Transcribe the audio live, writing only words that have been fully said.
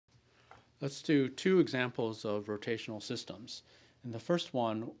Let's do two examples of rotational systems. In the first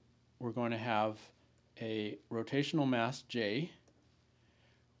one, we're going to have a rotational mass J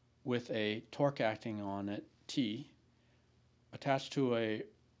with a torque acting on it, T, attached to a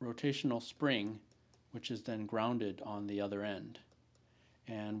rotational spring, which is then grounded on the other end.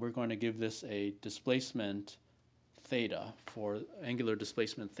 And we're going to give this a displacement theta, for angular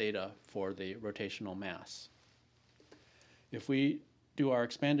displacement theta for the rotational mass. If we do our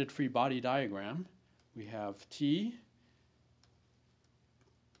expanded free body diagram, we have T,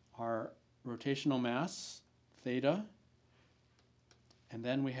 our rotational mass, theta, and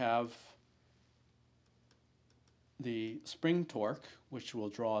then we have the spring torque, which will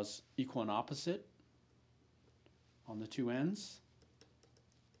draw as equal and opposite on the two ends,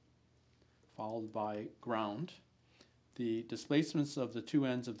 followed by ground. The displacements of the two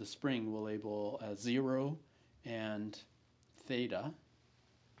ends of the spring we'll label as 0 and theta.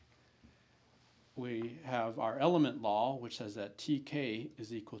 We have our element law, which says that Tk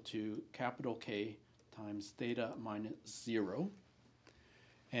is equal to capital K times theta minus 0.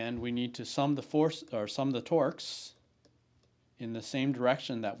 And we need to sum the force, or sum the torques in the same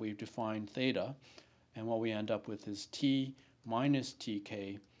direction that we've defined theta. And what we end up with is T minus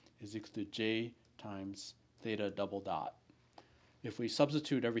Tk is equal to J times theta double dot. If we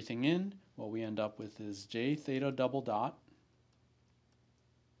substitute everything in, what we end up with is J theta double dot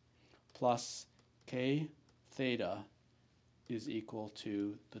plus K theta is equal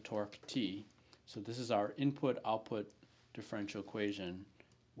to the torque T. So this is our input-output differential equation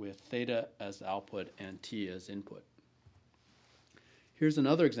with theta as the output and T as input. Here's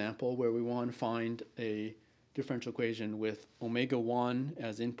another example where we want to find a differential equation with omega 1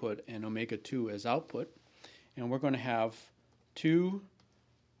 as input and omega 2 as output. And we're going to have two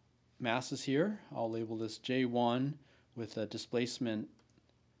masses here. I'll label this J1 with a displacement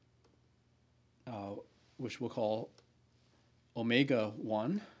which we'll call omega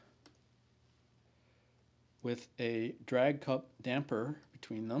 1, with a drag cup damper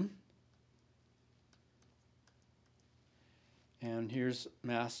between them. And here's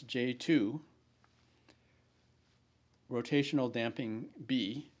mass J2, rotational damping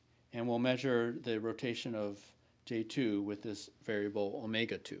B, and we'll measure the rotation of J2 with this variable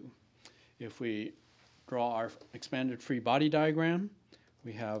omega 2. If we draw our expanded free body diagram,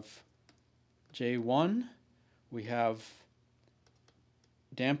 we have J1, we have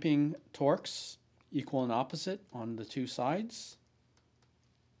damping torques equal and opposite on the two sides.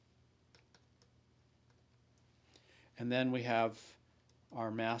 And then we have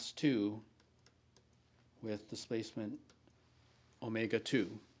our mass 2 with displacement omega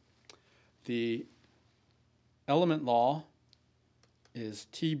 2. The element law is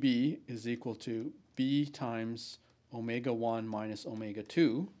TB is equal to B times omega 1 minus omega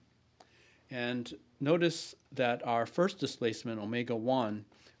 2. And notice that our first displacement, omega 1,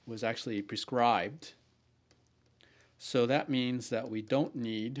 was actually prescribed. So that means that we don't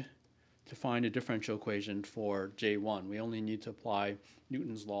need to find a differential equation for J1. We only need to apply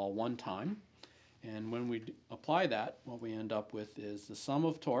Newton's law one time. And when we apply that, what we end up with is the sum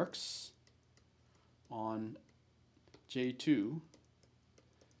of torques on J2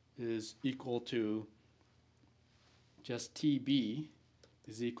 is equal to just TB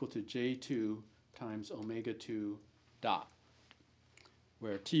is equal to J2 times omega 2 dot,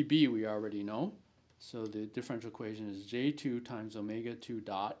 where TB we already know. So the differential equation is J2 times omega 2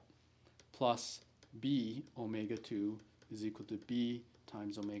 dot plus B omega 2 is equal to B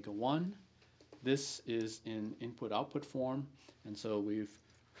times omega 1. This is in input-output form, and so we've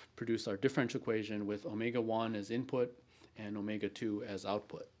produced our differential equation with omega 1 as input and omega 2 as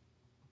output.